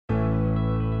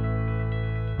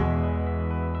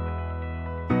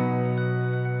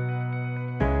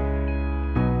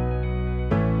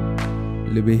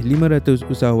Lebih 500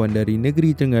 usahawan dari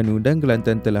negeri Terengganu dan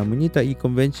Kelantan telah menyertai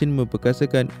Konvensyen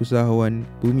Memperkasakan Usahawan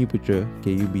Bumi Putera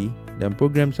 (KUB) dan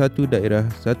Program Satu Daerah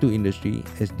Satu Industri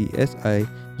 (SDSI)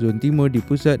 Zon Timur di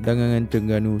Pusat Dagangan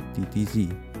Terengganu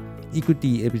 (TTC).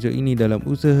 Ikuti episod ini dalam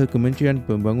usaha Kementerian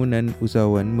Pembangunan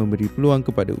Usahawan memberi peluang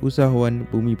kepada usahawan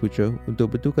Bumi Putera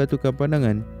untuk bertukar-tukar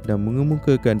pandangan dan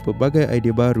mengemukakan pelbagai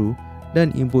idea baru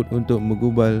dan input untuk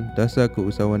menggubal dasar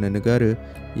keusahawanan negara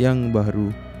yang baru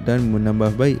dan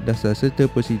menambah baik dasar serta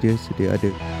prosedur sedia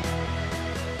ada.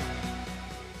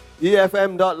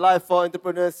 EFM.live for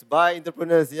entrepreneurs by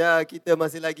entrepreneurs. Ya, kita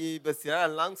masih lagi bersiaran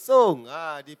langsung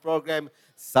di program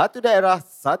Satu Daerah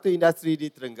Satu Industri di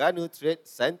Terengganu Trade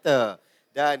Center.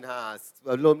 Dan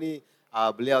sebelum ni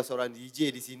beliau seorang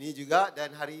DJ di sini juga, dan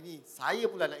hari ini saya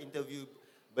pula nak interview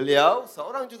beliau,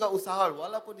 seorang juga usahawan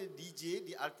walaupun dia DJ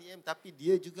di RTM tapi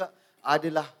dia juga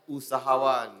adalah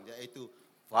usahawan, iaitu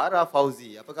Farah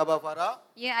Fauzi. Apa khabar Farah?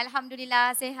 Ya,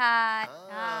 Alhamdulillah sihat.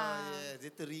 Yes.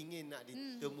 Dia teringin nak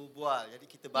ditemu bual. Jadi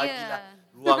kita bagilah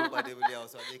ruang pada beliau.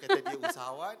 Sebab dia kata dia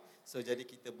usahawan. So jadi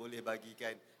kita boleh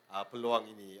bagikan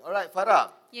peluang ini. Alright Farah.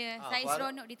 Ya, saya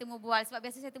seronok ditemu bual. Sebab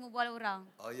biasa saya temu bual orang.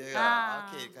 Oh ya. Yeah.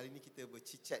 Okey, kali ni kita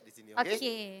bercichat di sini.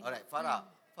 Okey. Alright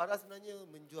Farah. Farah sebenarnya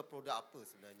menjual produk apa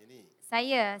sebenarnya ni?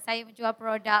 Saya menjual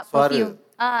produk perfume.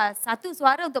 Satu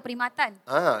suara untuk perkhidmatan.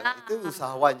 Itu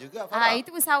usahawan juga Farah.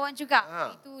 Itu usahawan juga.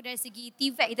 Itu dari segi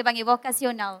TVET kita panggil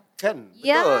vokasional. Kan?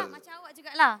 Ya, betul. macam awak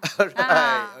jugalah.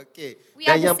 Alright. Okey.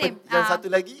 Dan yang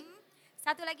satu lagi?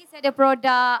 Satu lagi saya ada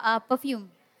produk perfume.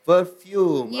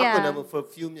 Perfume. Yeah. Apa nama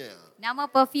perfume-nya? Nama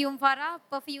perfume Farah,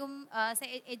 perfume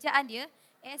saya ejaan dia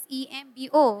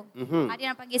Sembo. Ada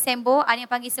yang panggil Sembo, ada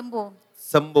yang panggil Sembo.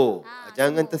 Sembo.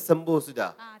 Jangan Sembo. tersembo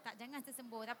sudah. Jangan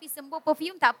tersembo. Tapi Sembo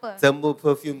perfume tak apa. Sembo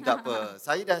perfume tak apa.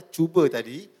 Saya dah cuba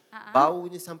tadi.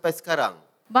 Baunya sampai sekarang.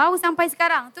 Bau sampai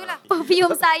sekarang. Itulah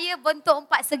perfume saya bentuk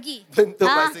 4 segi. Bentuk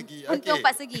 4 segi. Bentuk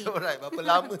 4 segi. Alright. Berapa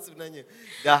lama sebenarnya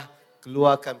dah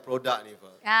keluarkan produk ni?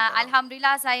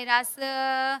 Alhamdulillah saya rasa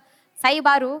saya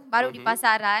baru di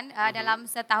pasaran dalam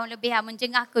setahun lebih,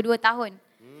 menjengah ke 2 tahun.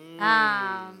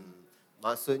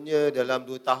 Maksudnya dalam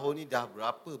 2 tahun ni dah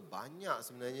berapa banyak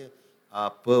sebenarnya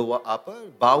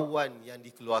bauan yang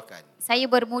dikeluarkan? Saya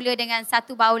bermula dengan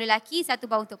 1 bau lelaki, 1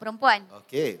 bau untuk perempuan.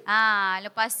 Okey.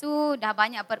 Lepas tu dah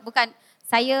banyak bukan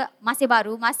saya masih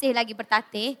baru, masih lagi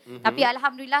bertatih, tapi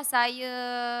alhamdulillah saya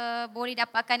boleh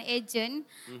dapatkan ejen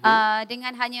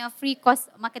dengan hanya free cost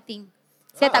marketing.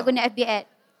 Saya tak guna FB ad.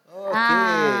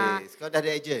 Okey. Sekarang dah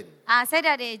ada ejen? Saya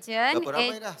dah ada ejen. Berapa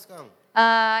ramai dah sekarang?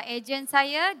 Ejen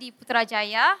saya di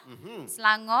Putrajaya,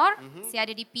 Selangor, saya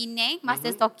ada di Penang,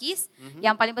 Master Stockist.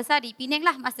 Yang paling besar di Penang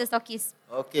lah, Master Stockist.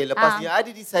 Okey, lepas ni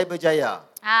ada di Cyberjaya.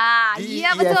 Di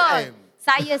ya, betul.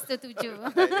 Saya setuju.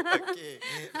 Okey.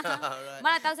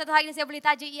 Mana tahu satu hari saya boleh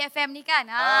taja EFM ni kan?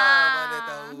 Mana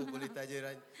tahu boleh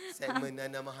taja segmen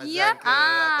Nana Mahazan ke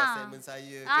atau segmen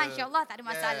saya ke. InsyaAllah tak ada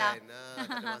masalah. Tak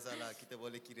ada masalah. Kita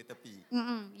boleh kira tepi.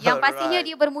 Yang pastinya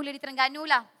dia bermula di Terengganu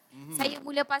lah. Saya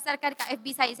mula pasarkan kat FB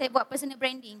saya buat personal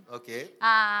branding. Okey.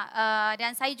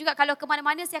 Dan saya juga kalau ke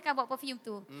mana-mana saya akan bawa perfume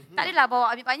tu. Tak adalah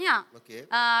bawa ambil banyak. Okey.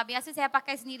 Biasa saya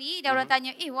pakai sendiri dan orang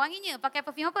tanya, wanginya pakai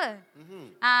perfume apa?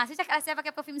 Saya cakap saya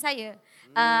pakai perfume saya.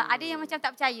 Ada yang macam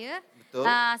tak percaya. Betul.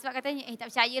 Sebab katanya,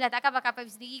 tak percayalah, takkan pakai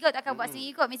perfume sendiri kot, takkan buat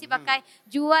sendiri kot. Mesti pakai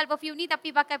jual perfume ni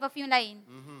tapi pakai perfume lain.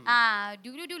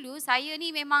 Dulu-dulu saya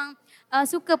ni memang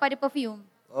suka pada perfume.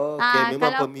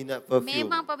 Memang peminat perfume.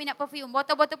 Memang peminat perfume.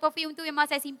 Botol-botol perfume tu memang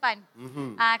saya simpan.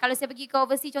 Kalau saya pergi ke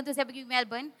overseas, contoh saya pergi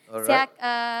Melbourne,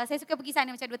 saya suka pergi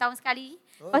sana macam 2 tahun sekali.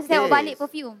 Lepas saya bawa balik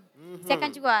perfume. Saya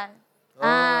akan jual.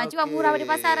 Jual murah pada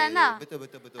pasaran lah. Betul.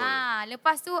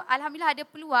 Lepas tu alhamdulillah ada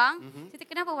peluang. Saya kata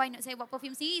kenapa why not saya buat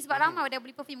perfume sendiri, sebab ramai dah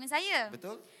beli perfume dengan saya.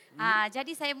 Betul.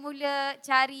 Jadi saya mula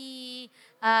cari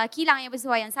kilang yang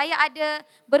bersesuaian. Saya ada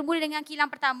bermula dengan kilang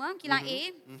pertama, kilang A.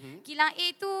 Kilang A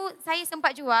tu saya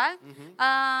sempat jual.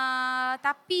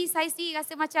 Tapi saya sendiri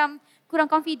rasa macam kurang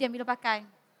confident bila pakai.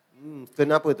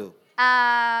 Kenapa tu?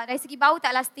 Dari segi bau tak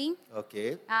lasting.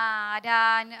 Okey.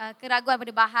 Dan keraguan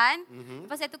pada bahan.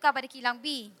 Lepas saya tukar pada kilang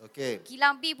B. Okey.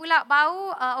 Kilang B pula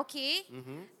bau okey.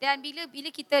 Dan bila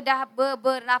kita dah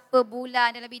beberapa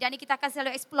bulan dalam bidang ni, kita akan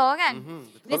selalu explore kan.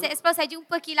 Bila saya explore, saya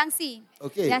jumpa kilang C.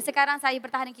 Okey. Dan sekarang saya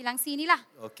bertahan dengan kilang C ni lah.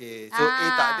 Okey. So A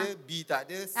tak ada, B tak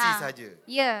ada, C saja.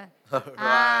 Ya.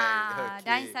 Alright.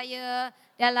 Dan saya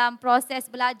dalam proses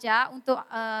belajar untuk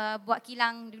buat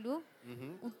kilang dulu.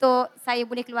 Untuk saya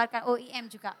boleh keluarkan OEM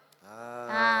juga.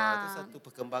 Itu satu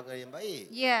perkembangan yang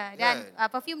baik. Ya, dan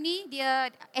perfume ni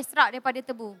dia ekstrak daripada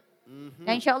tebu.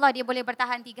 Dan insyaAllah dia boleh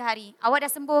bertahan 3 hari. Awak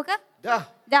dah sembuh ke?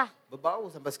 Dah.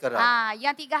 Berbau sampai sekarang.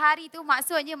 Yang 3 hari tu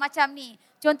maksudnya macam ni.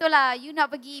 Contohlah, you nak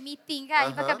pergi meeting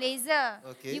kan, you pakai blazer.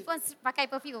 You pun pakai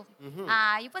perfume.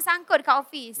 You pun sangkut kat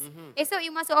office. Esok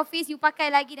you masuk office, you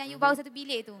pakai lagi dan you bau satu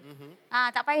bilik tu.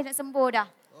 Tak payah nak sembuh dah.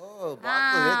 Oh,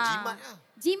 bagus ya. Jimat lah.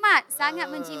 Jimat, sangat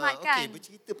menjimatkan. Okey,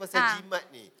 bercerita pasal jimat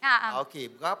ni. Okey,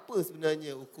 berapa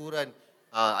sebenarnya ukuran,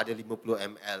 ada 50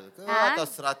 ml ke atau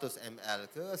 100 ml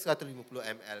ke,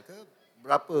 150 ml ke,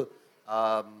 berapa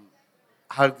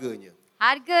harganya?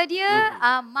 Harga dia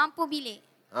mampu milik.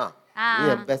 Ini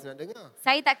yang best nak dengar.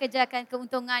 Saya tak kerjakan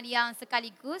keuntungan yang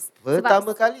sekaligus.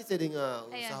 Pertama kali saya dengar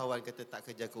usahawan kata tak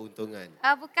kerja keuntungan.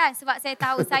 Bukan, sebab saya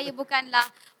tahu saya bukanlah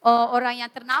orang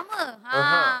yang ternama.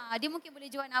 Dia mungkin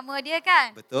boleh jual nama dia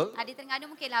kan. Betul. Di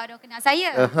Terengganu mungkinlah orang kenal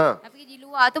saya. Tapi di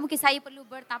luar tu mungkin saya perlu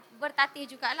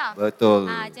bertatih jugalah. Betul.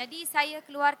 Jadi saya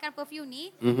keluarkan perfume ni.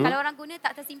 Kalau orang guna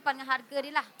tak tersimpan dengan harga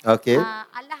dia lah. Okey.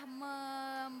 Allah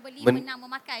membeli menang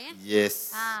memakai.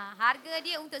 Yes. Harga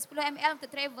dia untuk 10 ml untuk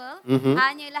travel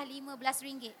hanyalah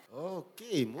RM15.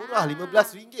 Okey, murah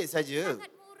RM15 saja. Sangat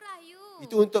murah you.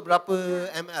 Itu untuk berapa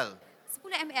ml?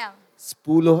 10 ml.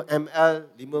 10 ml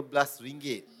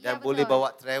RM15 dan betul. boleh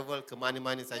bawa travel ke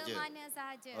mana-mana saja. Ke mana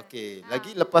sahaja. Okey,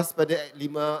 lagi lepas pada 5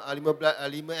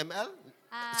 ml?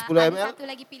 10 ada ml? satu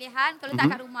lagi pilihan kalau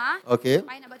letak kat rumah. Okey.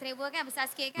 Supaya nak buat travel kan besar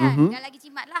sikit kan. Dan lagi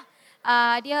jimat lah.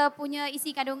 Dia punya isi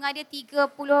kandungan dia 30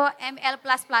 ml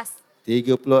plus plus.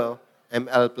 30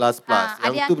 ml plus plus.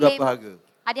 Yang tu berapa harga?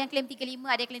 Ada yang claim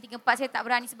 35, ada yang claim 34. Saya tak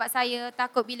berani sebab saya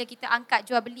takut bila kita angkat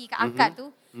jual beli kat angkat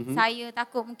tu. Saya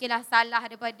takut mungkinlah salah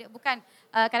daripada, bukan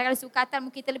kadang-kadang sukatan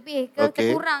mungkin terlebih ke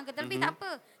terkurang ke terlebih tak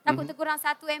apa. Takut terkurang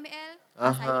 1 ml.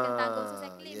 Saya kena tanggung. So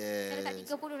saya claim. Saya letak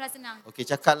 30 dah senang. Okey,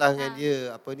 cakaplah dengan dia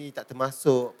apa ni tak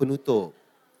termasuk penutup.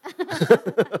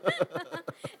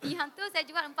 Yang tu saya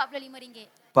jual RM45.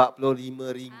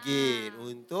 RM45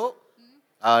 untuk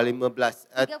 30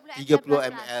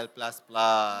 ml plus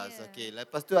plus. Okey,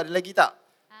 lepas tu ada lagi tak?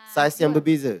 Saiz yang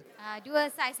berbeza? 2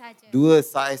 saiz saja. 2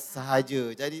 saiz sahaja.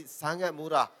 Jadi sangat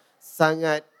murah.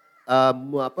 Sangat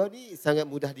sangat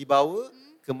mudah dibawa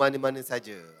ke mana-mana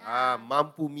saja.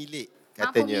 Mampu milik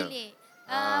katanya. Mampu milik.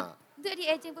 Untuk di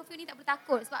ejen perfume ni tak perlu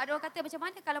takut. Sebab ada orang kata macam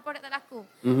mana kalau produk tak laku?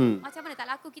 Macam mana tak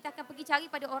laku, kita akan pergi cari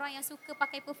pada orang yang suka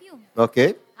pakai perfume.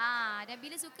 Okey. Dan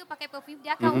bila suka pakai perfume,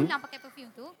 dia akan ulang pakai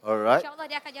perfume tu. Alright. InsyaAllah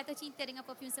dia akan jatuh cinta dengan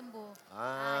perfume Sembo.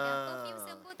 Dan perfume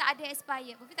Sembo tak ada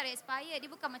expired. Perfume tak ada expired. Dia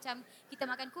bukan macam kita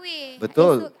makan kuih.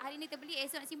 Betul. Esok hari ni terbeli,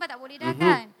 esok nak simpan tak boleh dah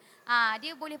kan.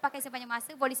 Dia boleh pakai sepanjang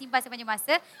masa, boleh simpan sepanjang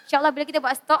masa. InsyaAllah bila kita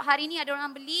buat stok, hari ni ada orang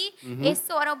beli,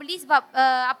 esok orang beli sebab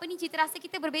cita rasa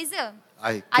kita berbeza.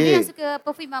 Ada yang suka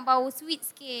perfume yang bau sweet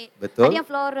sikit. Betul. Ada yang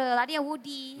floral, ada yang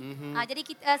woody. Jadi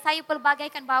saya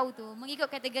pelbagaikan bau tu mengikut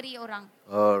kategori orang.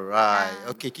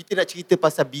 Alright. Okey, kita nak cerita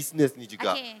pasal bisnes ni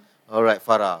juga. Okay. Alright,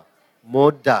 Farah.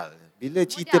 Modal. Bila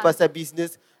cerita pasal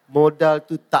bisnes, modal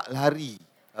tu tak lari.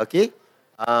 Okey?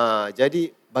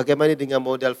 Jadi bagaimana dengan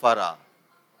modal Farah?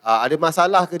 Ada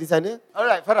masalah ke di sana?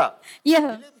 Alright, Farah.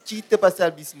 Ya. Bila cerita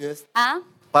pasal bisnes,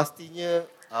 pastinya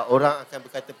orang akan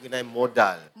berkata mengenai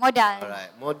modal.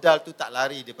 Alright, modal tu tak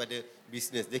lari daripada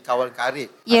bisnes. Dia kawan karib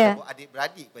ataupun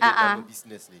adik-beradik pada dalam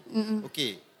bisnes ni.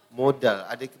 Okey, modal.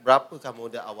 Ada berapakah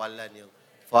modal awalan yang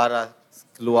Farah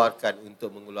keluarkan untuk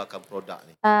mengeluarkan produk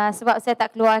ni? Sebab saya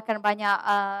tak keluarkan banyak,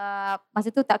 masa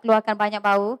tu tak keluarkan banyak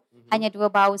bau. Hanya 2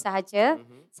 bau sahaja.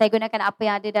 Saya gunakan apa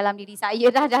yang ada dalam diri saya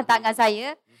dan tangan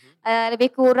saya.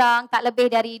 Lebih kurang tak lebih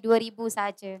dari 2,000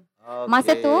 sahaja.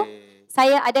 Masa tu,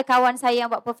 saya ada kawan saya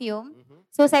yang buat perfume.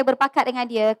 So saya berpakat dengan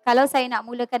dia, kalau saya nak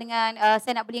mulakan dengan,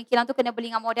 saya nak beli kilang tu kena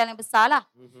beli dengan modal yang besar lah.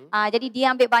 Jadi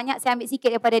dia ambil banyak, saya ambil sikit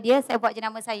daripada dia, saya buat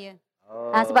jenama saya.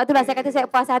 Sebab itulah saya kata saya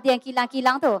puas hati yang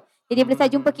kilang-kilang tu. Jadi bila saya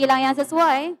jumpa kilang yang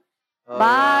sesuai,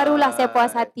 barulah saya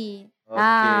puas hati.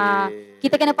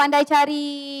 Kita kena pandai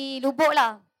cari lubuk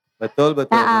lah. Betul.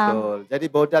 Jadi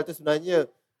modal tu sebenarnya,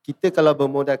 kita kalau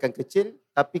bermodalkan kecil,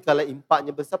 tapi kalau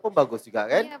impaknya besar pun bagus juga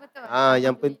kan? Ya, betul.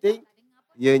 Yang penting,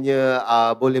 ianya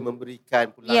boleh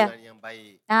memberikan pulangan yang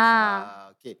baik.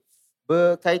 Okey.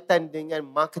 Berkaitan dengan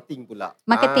marketing pula.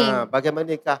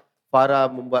 Bagaimanakah Farah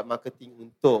membuat marketing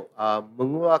untuk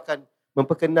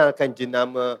memperkenalkan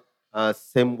jenama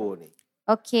Sembo ni?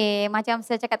 Okey, macam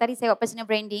saya cakap tadi, saya buat personal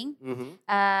branding,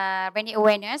 branding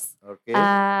awareness.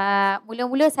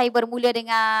 Mula-mula saya bermula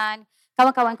dengan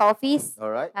kawan-kawan kat office.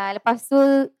 Alright. Lepas tu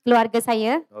keluarga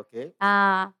saya. Okay.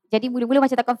 Jadi mula-mula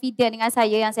macam tak confident dengan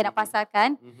saya yang saya nak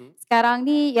pasarkan. Sekarang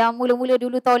ni yang mula-mula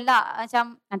dulu tolak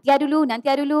macam nanti dulu.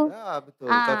 Ya, betul.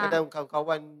 Kadang-kadang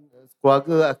kawan-kawan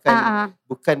keluarga akan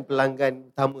bukan pelanggan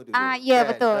utama dulu. Ya,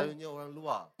 betul. Selalunya orang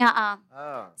luar.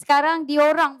 Sekarang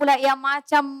diorang pula yang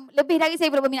macam lebih dari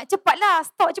saya pula berminat. Cepatlah,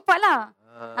 stok cepatlah.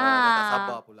 Dah tak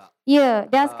sabar pula. Ya,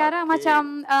 dan sekarang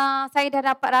macam saya dah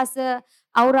dapat rasa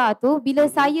aura tu bila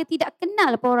saya tidak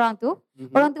kenal pun orang tu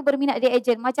berminat dia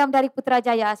ejen macam dari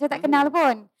Putrajaya. Saya tak kenal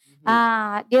pun.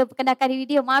 Dia perkenalkan diri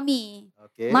dia Mami.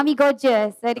 Mami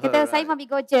Gorgeous. Dia kata saya Mami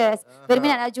Gorgeous.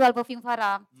 Berminat nak jual perfume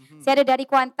Farah. Saya ada dari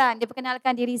Kuantan. Dia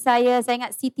perkenalkan diri saya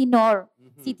ingat Siti Nur.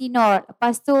 Siti Nur.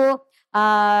 Lepas tu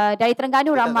dari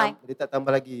Terengganu ramai. Dia tak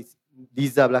tambah lagi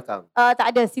Liza belakang? Tak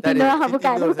ada, Siti Nur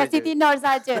bukan saja. Siti Nur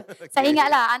saja. Saya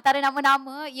ingatlah antara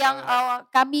nama-nama yang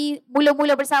kami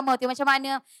mula-mula bersama tu macam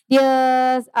mana dia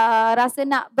rasa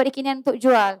nak berkeinginan untuk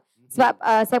jual. Sebab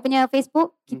saya punya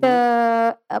Facebook kita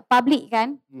public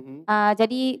kan.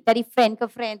 Jadi dari friend ke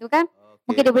friend tu kan.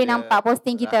 Mungkin dia boleh nampak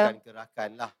posting kita. Rakan-rakan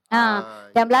lah.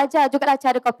 Dan belajar jugalah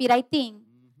cara copywriting.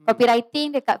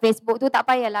 Copywriting dekat Facebook tu tak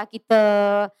payahlah kita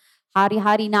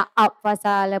hari-hari nak up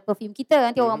pasal perfume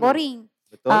kita, nanti orang boring.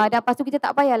 Betul. Dan lepas tu kita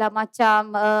tak payahlah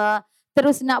macam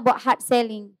terus nak buat hard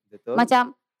selling. Betul.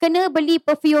 Macam kena beli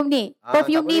perfume ni.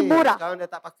 Perfume ni murah. Sekarang dah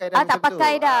tak pakai dah. Tak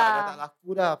pakai dah. Dah tak laku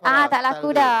dah. Tak laku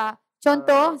dah.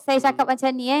 Contoh, saya cakap macam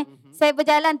ni Saya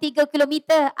berjalan 3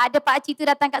 kilometer, ada pakcik tu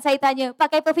datang kat saya tanya,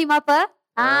 pakai perfume apa?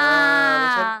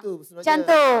 Macam tu sebenarnya. Macam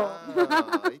tu.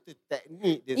 Itu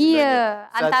teknik dia sebenarnya. Ya,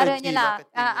 antaranya lah.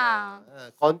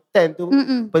 Konten tu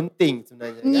penting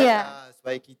sebenarnya. Ya.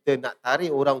 Supaya kita nak tarik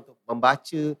orang untuk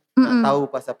membaca, nak tahu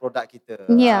pasal produk kita.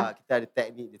 Kita ada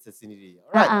teknik dia sendiri.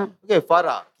 Alright. Okay,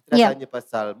 Farah. Kita dah tanya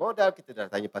pasal modal, kita dah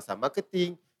tanya pasal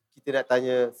marketing. Kita nak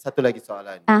tanya satu lagi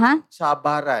soalan.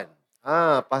 Cabaran.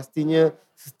 Pastinya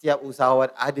setiap usahawan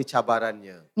ada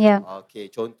cabarannya. Okey,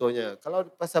 contohnya kalau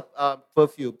pasal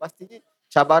perfume, pastinya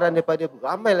cabaran daripada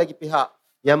ramai lagi pihak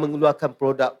yang mengeluarkan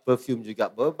produk perfume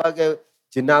juga. Berbagai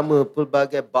jenama,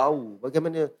 pelbagai bau.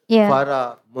 Bagaimana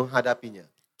Farah menghadapinya?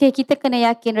 Okay, kita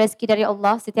kena yakin rezeki dari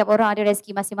Allah. Setiap orang ada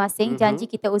rezeki masing-masing. Janji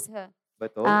kita usaha.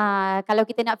 Betul. Kalau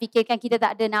kita nak fikirkan kita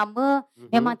tak ada nama,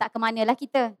 memang tak ke manalah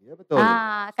kita. Ya, betul.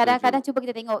 Kadang-kadang cuba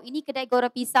kita tengok, ini kedai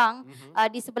goreng pisang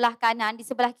di sebelah kanan, di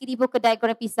sebelah kiri pun kedai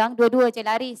goreng pisang, dua-dua je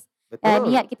laris.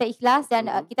 Niat kita ikhlas dan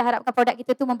kita harapkan produk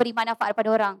kita tu memberi manfaat kepada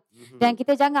orang. Dan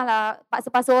kita janganlah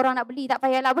paksa-paksa orang nak beli, tak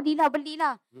payahlah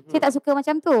belilah. Saya tak suka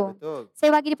macam tu. Betul.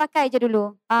 Saya bagi dia pakai je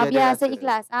dulu. Biar saya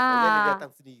ikhlas. Dia datang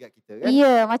sendiri kat kita kan?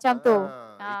 Ya, macam tu.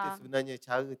 Itu sebenarnya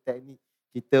cara teknik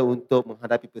kita untuk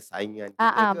menghadapi persaingan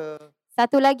kita ke.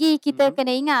 Satu lagi kita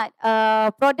kena ingat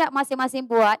produk masing-masing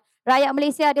buat, rakyat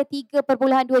Malaysia ada 3.2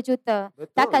 juta.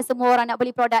 Betul. Takkan semua orang nak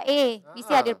beli produk A.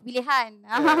 Mesti ada pilihan.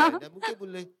 Dan mungkin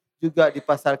boleh juga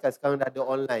dipasarkan sekarang dah ada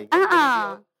online.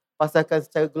 Pasarkan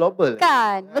secara global.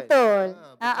 Kan, betul.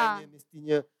 Bukannya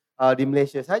mestinya di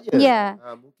Malaysia saja.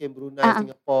 Mungkin Brunei,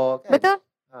 Singapura kan. Betul.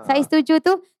 Saya setuju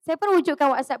tu. Saya pun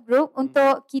wujudkan WhatsApp group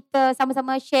untuk kita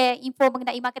sama-sama share info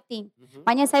mengenai marketing.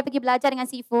 Maknanya saya pergi belajar dengan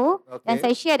Sifu dan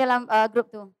saya share dalam group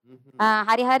tu.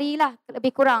 Hari-hari lah lebih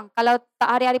kurang. Kalau tak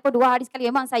hari-hari pun 2 hari sekali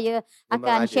memang saya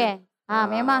akan share.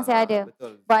 Memang saya ada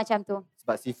buat macam tu.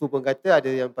 Sebab Sifu pun kata ada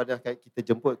yang pernah kita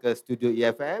jemput ke studio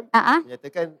EFM.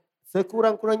 Menyatakan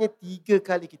sekurang-kurangnya 3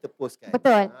 kali kita postkan.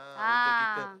 Betul. Untuk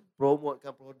kita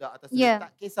promotekan produk atas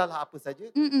tak kisahlah apa saja,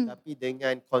 tapi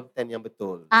dengan konten yang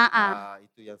betul.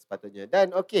 Itu yang sepatutnya.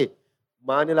 Dan okey,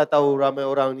 manalah tahu ramai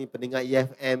orang ni pendengar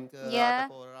EFM ke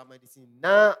ataupun orang ramai di sini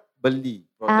nak beli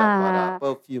produk Farah,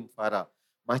 perfume Farah.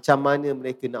 Macam mana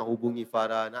mereka nak hubungi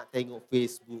Farah, nak tengok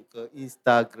Facebook ke,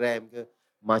 Instagram ke,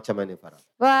 macam mana Farah?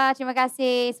 Wah, terima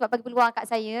kasih sebab bagi peluang kat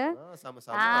saya.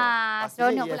 Sama-sama.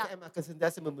 Pastinya EFM akan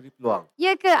sentiasa memberi peluang.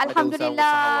 Ya ke?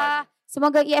 Alhamdulillah.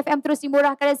 Semoga EFM terus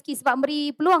dimurahkan rezeki sebab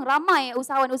memberi peluang ramai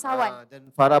usahawan-usahawan. Dan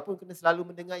Farah pun kena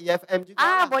selalu mendengar EFM juga.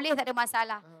 Boleh, tak ada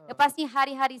masalah. Lepas ni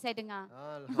hari-hari saya dengar.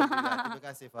 Alhamdulillah. Terima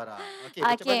kasih Farah.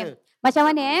 Okey, macam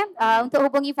mana untuk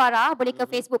hubungi Farah, boleh ke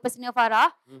Facebook personal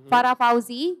Farah, Farah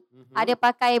Fauzi. Ada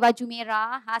pakai baju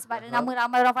merah sebab ada nama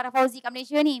ramai orang Farah Fauzi kat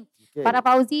Malaysia ni. Farah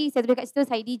Fauzi, saya tulis kat situ,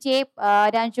 saya DJ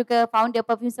dan juga founder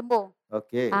Perfume Sembo.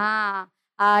 Okey.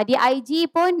 Di IG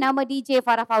pun nama DJ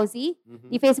Farah Fauzi.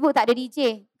 Di Facebook tak ada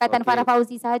DJ. Katan Farah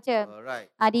Fauzi sahaja.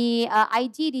 Di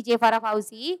IG DJ Farah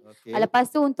Fauzi. Lepas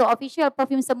tu untuk official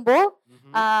Perfume Sembo,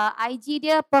 IG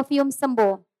dia Perfume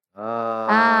Sembo.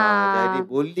 Jadi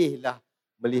bolehlah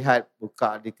melihat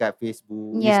buka dekat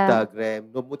Facebook, Ya. Instagram,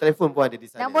 nombor telefon pun ada di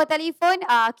sana. Nombor telefon,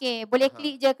 okey, boleh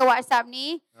klik je ke WhatsApp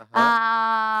ni.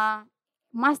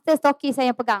 Master stokis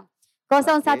saya yang pegang.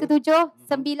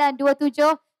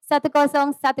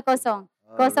 017-927-1010.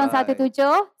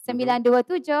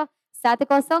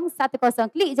 017-927-1010.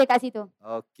 Klik je kat situ.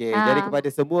 Okey, jadi kepada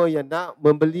semua yang nak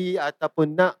membeli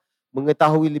ataupun nak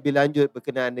mengetahui lebih lanjut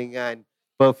berkenaan dengan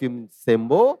perfume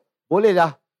Sembo,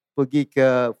 bolehlah pergi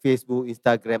ke Facebook,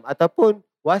 Instagram ataupun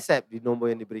WhatsApp di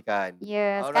nombor yang diberikan.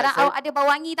 Ya, sekarang awak ada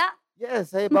bau wangi tak?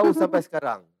 Yes, saya baru sampai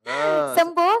sekarang.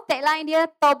 Sembo, tagline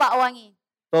dia tobat wangi.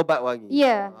 Tobat wangi.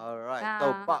 Ya. Alright,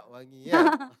 tobat wangi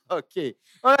ya. Okey.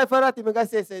 Alright Farah, terima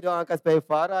kasih. Saya doakan supaya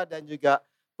Farah dan juga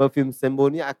perfume Sembo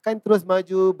ni akan terus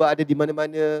maju, berada di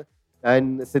mana-mana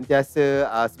dan sentiasa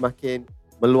semakin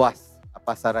meluas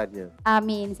pasarannya.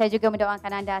 Amin. Saya juga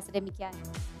mendoakan anda sedemikian.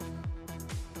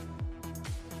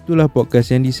 Itulah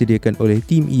podcast yang disediakan oleh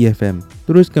tim EFM.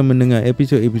 Teruskan mendengar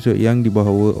episod-episod yang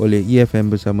dibawa oleh EFM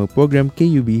bersama program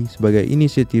KUB sebagai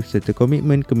inisiatif serta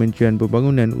komitmen Kementerian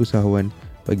Pembangunan Usahawan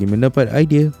bagi mendapat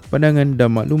idea, pandangan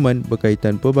dan maklumat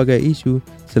berkaitan pelbagai isu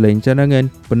selain cadangan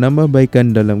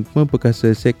penambahbaikan dalam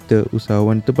memperkasa sektor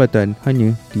usahawan tempatan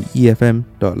hanya di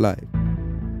efm.live.